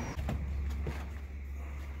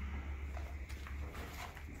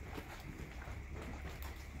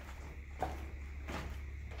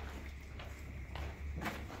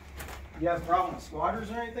 You have a problem with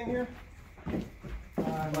squatters or anything here?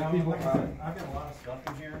 I've got a lot of stuff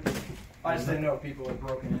in here. I just didn't know if people had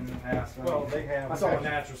broken in the past. Well, they have. I saw the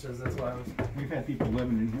mattresses, that's why I was. We've had people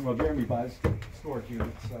living in here. Well, Jeremy buys storage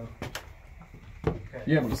units, so. Okay.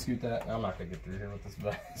 You able to scoot that? I'm not gonna get through here with this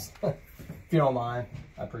vest. If you don't mind,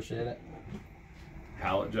 I appreciate it.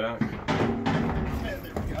 Pallet jack. Yeah,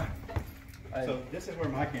 there we go. So this is where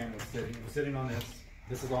my camera is sitting. It was sitting on this.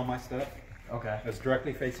 This is all my stuff. Okay. It's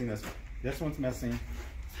directly facing this. This one's missing.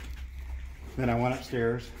 Then I went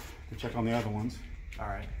upstairs to check on the other ones. All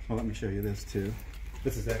right. Well, let me show you this too.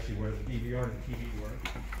 This is actually where the DVR and the TV were.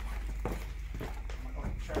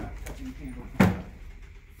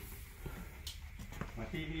 My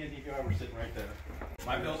TV and DVR were sitting right there.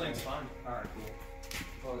 My building's fine. All right,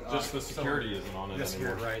 cool. Well, Just the security isn't on it Yes,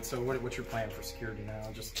 anymore. right. So what's your plan for security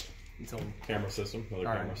now? Just until. Do Camera system, another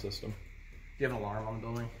All right. camera system. you have an alarm on the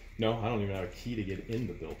building? No, I don't even have a key to get in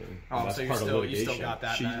the building. Oh, That's so part of you litigation. still got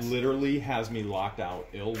that She mess. literally has me locked out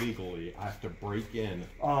illegally. I have to break in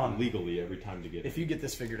legally every time to get If in. you get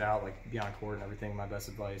this figured out, like beyond court and everything, my best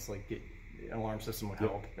advice, like get an alarm system would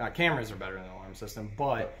help. Cameras are better than an alarm system,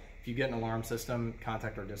 but if you get an alarm system,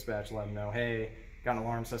 contact our dispatch, let them know, hey, got an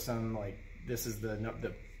alarm system, like this is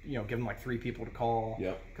the you know, give them like 3 people to call.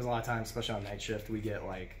 Yep. Because a lot of times, especially on night shift, we get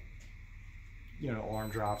like, you know, alarm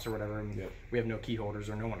drops or whatever, and we have no key holders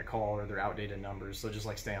or no one to call, or they're outdated numbers, so just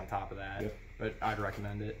like stay on top of that. But I'd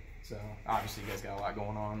recommend it. So obviously you guys got a lot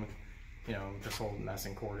going on with, you know, this whole mess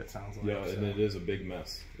in court, it sounds like. Yeah, and it is a big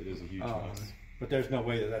mess. It is a huge mess. But there's no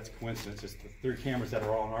way that that's coincidence. It's the 3 cameras that are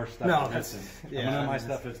all on our stuff. No, that's none of my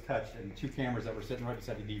stuff is touched, and 2 cameras that were sitting right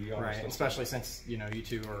beside the DVR. Right, especially since, you know, you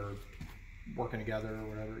two are working together or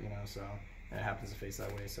whatever, you know, so and it happens to face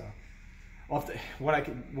that way. So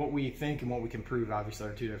what we think and what we can prove obviously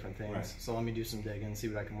are 2 different things. Right. So let me do some digging, see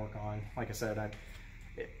what I can work on. Like I said,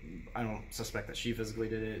 I don't suspect that she physically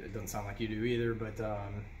did it. It doesn't sound like you do either, but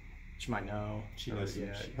she might know. She knows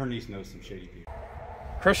her niece knows some shady people.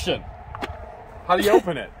 Christian, how do you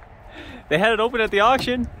open it? They had it open at the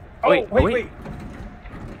auction. Oh, wait.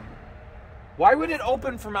 Why would it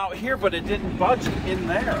open from out here, but it didn't budge in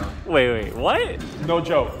there? Wait, what? No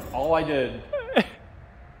joke. All I did.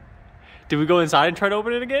 Did we go inside and try to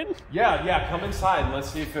open it again? Yeah, come inside and let's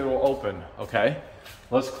see if it will open, okay?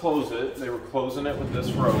 Let's close it. They were closing it with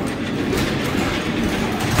this rope.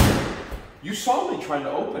 You saw me trying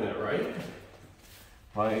to open it, right?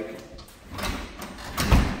 Like,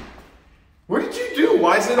 what did you do?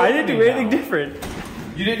 Why is it opening I didn't do anything now? different.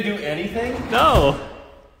 You didn't do anything? No.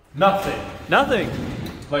 Nothing. Nothing.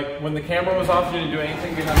 Like, when the camera was off, you didn't do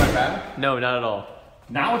anything behind my back? No, not at all.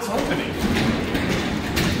 Now it's opening.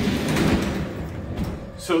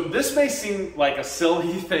 So this may seem like a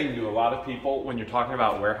silly thing to a lot of people when you're talking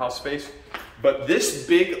about warehouse space, but this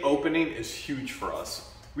big opening is huge for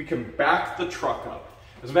us. We can back the truck up.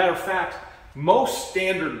 As a matter of fact, most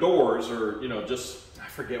standard doors are, you know, just, I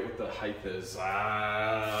forget what the height is.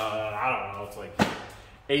 I don't know, it's like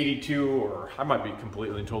 82, or I might be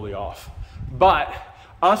completely and totally off. But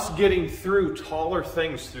us getting through taller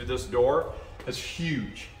things through this door is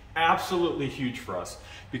huge, absolutely huge for us.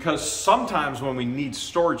 Because sometimes when we need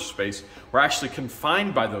storage space, we're actually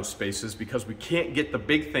confined by those spaces because we can't get the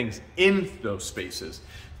big things in those spaces.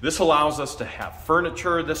 This allows us to have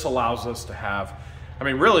furniture, this allows us to have, I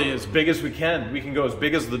mean, really as big as we can. We can go as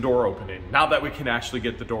big as the door opening, now that we can actually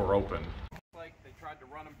get the door open. Like they tried to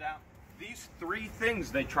run them down. These 3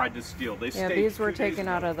 things they tried to steal. They Yeah, these were taken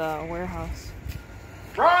out of the warehouse.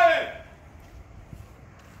 Brian!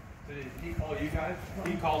 Did he call you guys?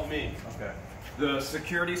 He called me. Okay. The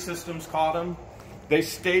security systems caught him. They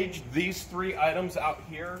staged these 3 items out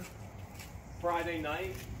here Friday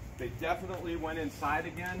night. They definitely went inside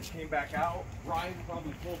again, came back out. Brian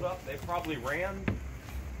probably pulled up. They probably ran.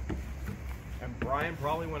 And Brian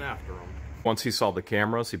probably went after them. Once he saw the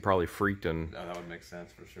cameras, he probably freaked and that would make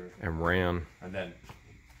sense for sure. and ran.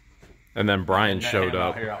 And then Brian showed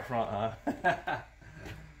up. Out here out front, huh?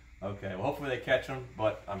 Okay, well hopefully they catch him,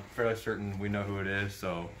 but I'm fairly certain we know who it is,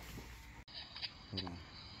 so Hold on.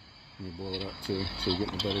 Let me blow it up too, so you're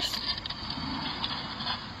getting the better.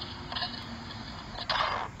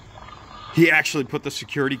 He actually put the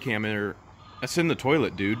security cam in there. That's in the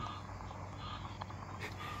toilet, dude.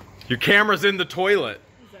 Your camera's in the toilet.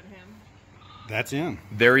 Is that him? That's in.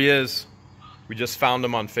 There he is. We just found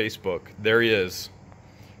him on Facebook. There he is.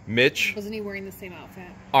 Mitch Wasn't he wearing the same outfit?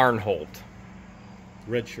 Arnholt.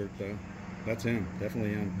 Red shirt though. That's him.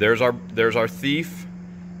 Definitely him. There's our thief.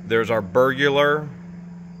 There's our burglar.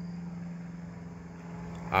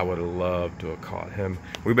 I would have loved to have caught him.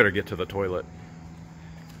 We better get to the toilet.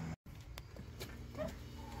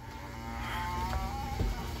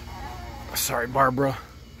 Sorry, Barbara.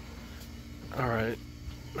 All right.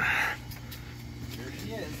 Here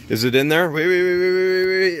she is. Is it in there?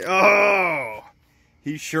 Wait. Oh!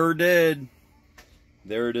 He sure did.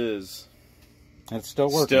 There it is. It's still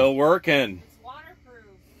working. Still working. It's waterproof.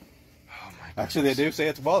 Oh my God. Actually, they do say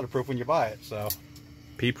it's waterproof when you buy it, so.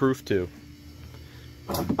 Pee-proof too.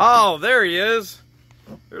 Oh, there he is.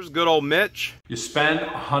 There's good old Mitch. You spend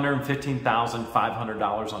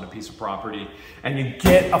 $115,500 on a piece of property and you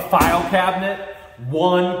get a file cabinet,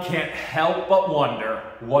 one can't help but wonder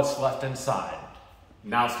what's left inside.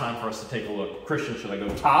 Now it's time for us to take a look. Christian, should I go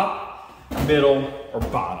top, middle, or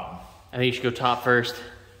bottom? I think you should go top first.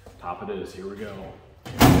 Top it is, here we go.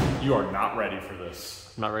 You are not ready for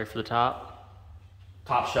this. I'm not ready for the top.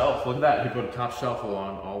 Top shelf, look at that. He put a top shelf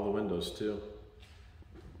along all the windows too.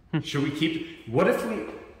 Should we keep, what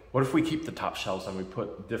if we keep the top shelves and we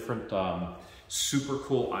put different super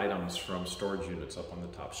cool items from storage units up on the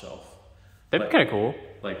top shelf? That'd be kind of cool.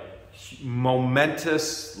 Like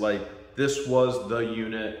momentous, like this was the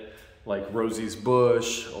unit, like Rosie's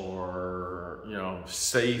bush, or you know,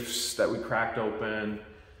 safes that we cracked open.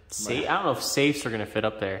 I don't know if safes are gonna fit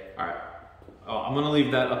up there. All right. Oh, I'm gonna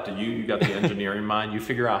leave that up to you. You got the engineering mind. You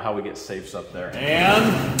figure out how we get safes up there.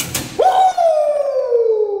 And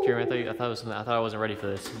Jeremy, I thought I wasn't ready for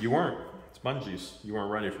this. you weren't. It's bungees. You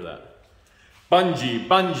weren't ready for that. Bungee,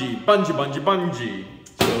 bungee, bungee, bungee, bungee.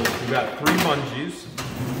 So we got 3 bungees.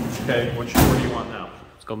 Okay, what do you want now?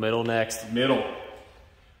 Let's go middle next. Middle.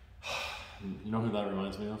 You know who that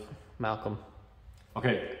reminds me of? Malcolm.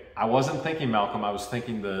 Okay, I wasn't thinking Malcolm. I was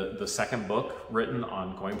thinking the second book written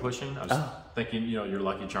on coin pushing. I was thinking, you know, your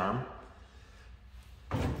Lucky Charm.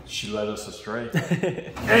 She led us astray.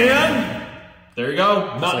 And there you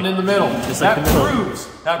go. Nothing in the middle.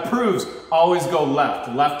 That proves always go left.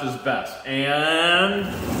 Left is best. And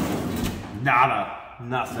nada.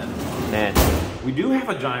 Nothing. Man. We do have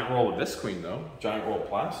a giant roll of Visqueen though. Giant roll of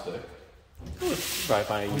plastic. Probably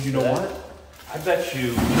find a use You for know that. what? I bet you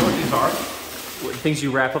know what these are? What, things you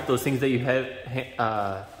wrap up, those things that you have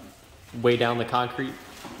way down the concrete.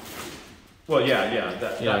 Well,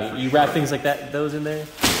 yeah. You wrap things like that, those in there.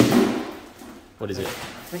 What is it? I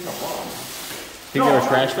think I'm wrong. Think they were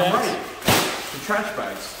trash bags? Right. They're trash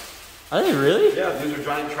bags. Are they really? Yeah, these are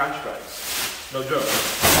giant trash bags. No joke.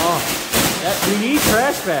 Oh, we need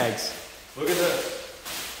trash bags. Look at this.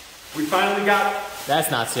 We finally got.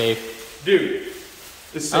 That's not safe. Dude,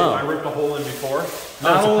 it's safe. I ripped a hole in before.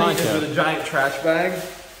 Not only is it a giant trash bag,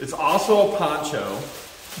 it's also a poncho.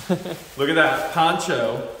 Look at that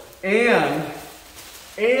poncho, and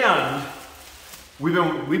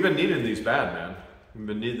we've been needing these bad, man. We've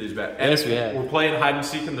been needing these bad. And yes, we have. We're playing hide and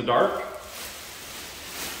seek in the dark.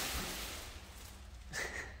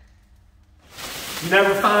 You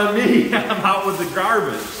never find me. I'm out with the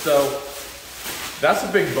garbage. So that's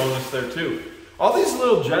a big bonus there too. All these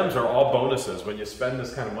little gems are all bonuses when you spend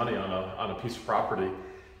this kind of money on a piece of property.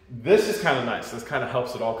 This is kind of nice. This kind of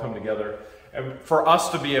helps it all come together. And for us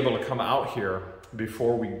to be able to come out here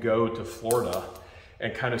before we go to Florida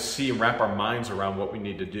and kind of see and wrap our minds around what we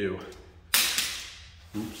need to do.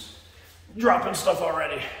 Oops. Dropping stuff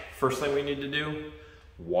already. First thing we need to do,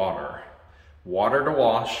 water. Water to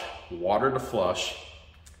wash, water to flush.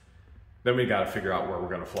 Then we got to figure out where we're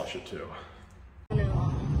going to flush it to.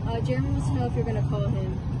 No. Jeremy wants to know if you're going to call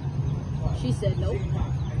him. She said nope.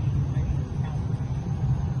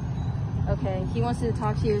 Okay, he wants to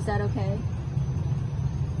talk to you. Is that okay?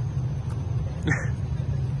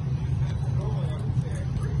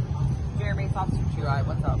 Jeremy, it's Officer Chuai.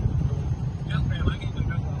 What's up? Yes, ma'am. I need to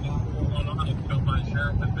know what's going on. If you don't mind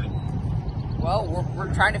sharing with me. Well,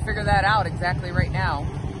 we're trying to figure that out exactly right now.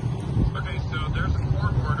 Okay, so there's a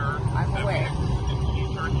court order. I'm aware. If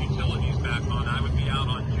you turn utilities back on, I would be out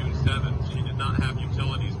on June 7th. She did not have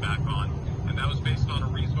utilities back on. And that was based on a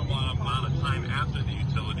reasonable amount of time after the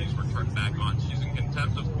utilities were turned back on. She's in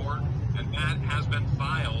contempt of court, and that has been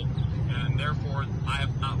filed. And therefore, I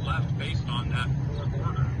have not left based on that court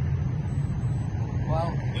order.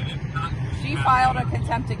 Well, and it's not, she filed a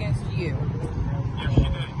contempt against you. Yes, she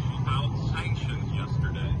did. She filed sanctions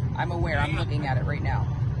yesterday. I'm aware. I'm looking at it right now.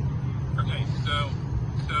 Okay, so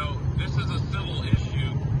this is a civil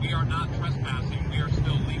issue. We are not trespassing. We are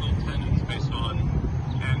still legal tenants based on,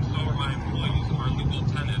 and so are my employees are legal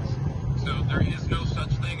tenants. So there is no such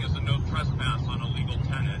thing as a no trespass on a legal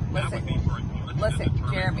tenant. That would be for a judge to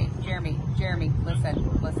determine. Jeremy,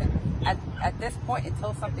 listen. At this point,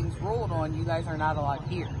 until something's ruled on, you guys are not allowed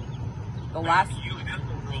here. You have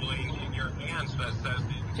a ruling in your hands that says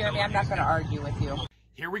that. Jeremy, I'm not going to argue with you.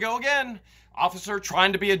 Here we go again. Officer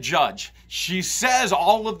trying to be a judge. She says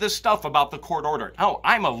all of this stuff about the court order. No,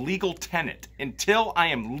 I'm a legal tenant until I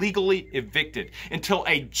am legally evicted. Until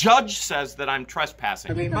a judge says that I'm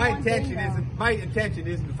trespassing. I mean, my intention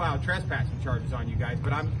isn't to file trespassing charges on you guys,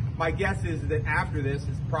 but my guess is that after this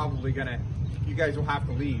is probably you guys will have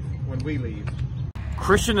to leave when we leave.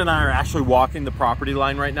 Christian and I are actually walking the property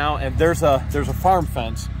line right now, and there's a farm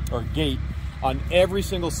fence or gate on every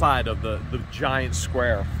single side of the giant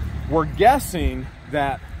square. We're guessing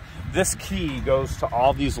that this key goes to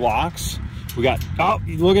all these locks. We got, oh,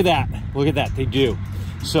 look at that, they do.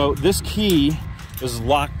 So this key is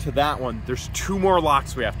locked to that one. There's 2 more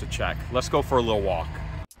locks we have to check. Let's go for a little walk.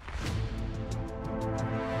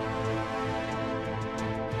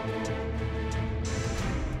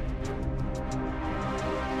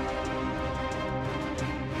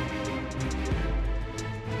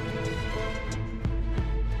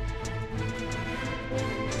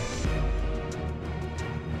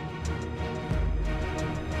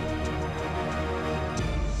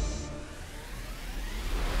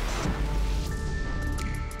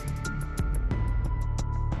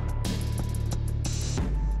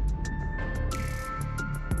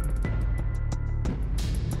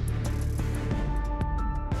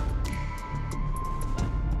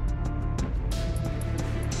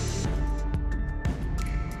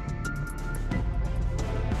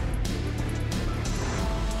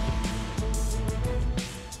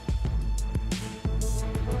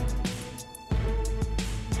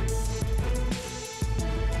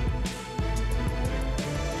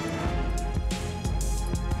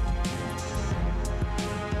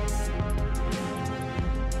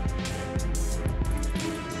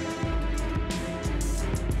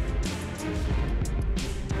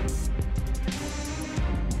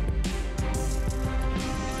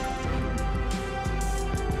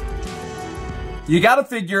 You gotta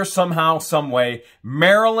figure somehow, some way,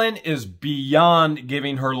 Marilyn is beyond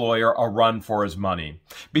giving her lawyer a run for his money.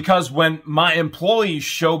 Because when my employees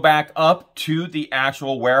show back up to the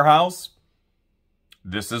actual warehouse,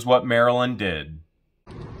 this is what Marilyn did.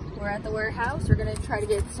 We're at the warehouse. We're gonna try to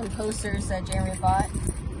get some posters that Jeremy bought.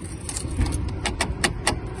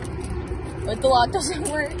 But the lock doesn't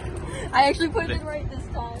work. I actually put it in right this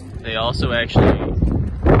time. They also actually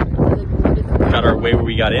got our way where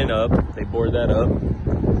we got in up. They boarded that up.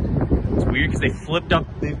 It's weird because they flipped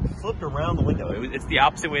around the window. It's the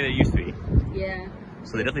opposite way they used to be. Yeah.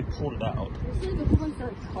 So they definitely pulled it out. There's like a whole bunch of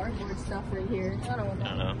like cardboard stuff right here. I don't know. I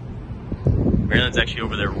don't know. Marilyn's actually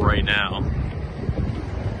over there right now.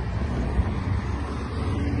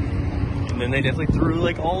 And then they definitely threw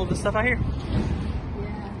like all of the stuff out here.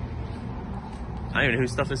 Yeah. I don't even know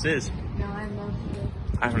whose stuff this is. No, I have no idea.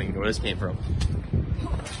 I don't even know where this came from.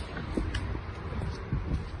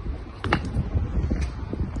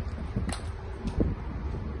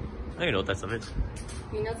 I don't even know what that stuff is.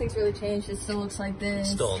 I mean, nothing's really changed. It still looks like this.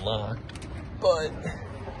 It's still unlocked, but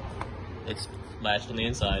it's latched on the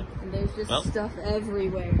inside. And there's just stuff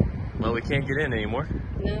everywhere. Well, we can't get in anymore.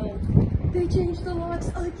 No. They changed the locks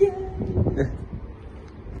again.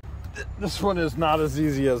 This one is not as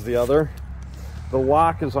easy as the other. The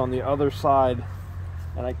lock is on the other side,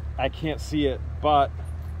 and I can't see it, but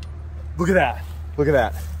look at that. Look at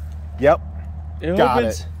that. Yep.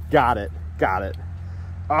 Got it.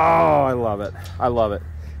 Oh, I love it. I love it.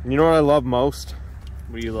 And you know what I love most?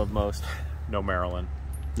 What do you love most? No Marilyn.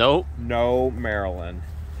 Nope. No Marilyn.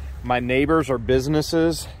 My neighbors are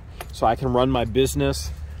businesses, so I can run my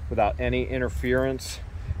business without any interference.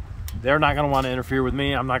 They're not going to want to interfere with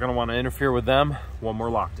me. I'm not going to want to interfere with them. One more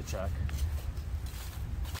lock to check.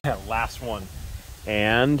 Last one.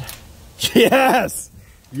 And yes!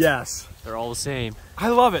 Yes. They're all the same. I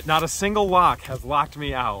love it. Not a single lock has locked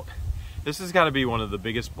me out. This has got to be one of the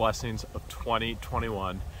biggest blessings of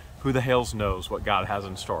 2021. Who the Hales knows what God has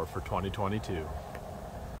in store for 2022?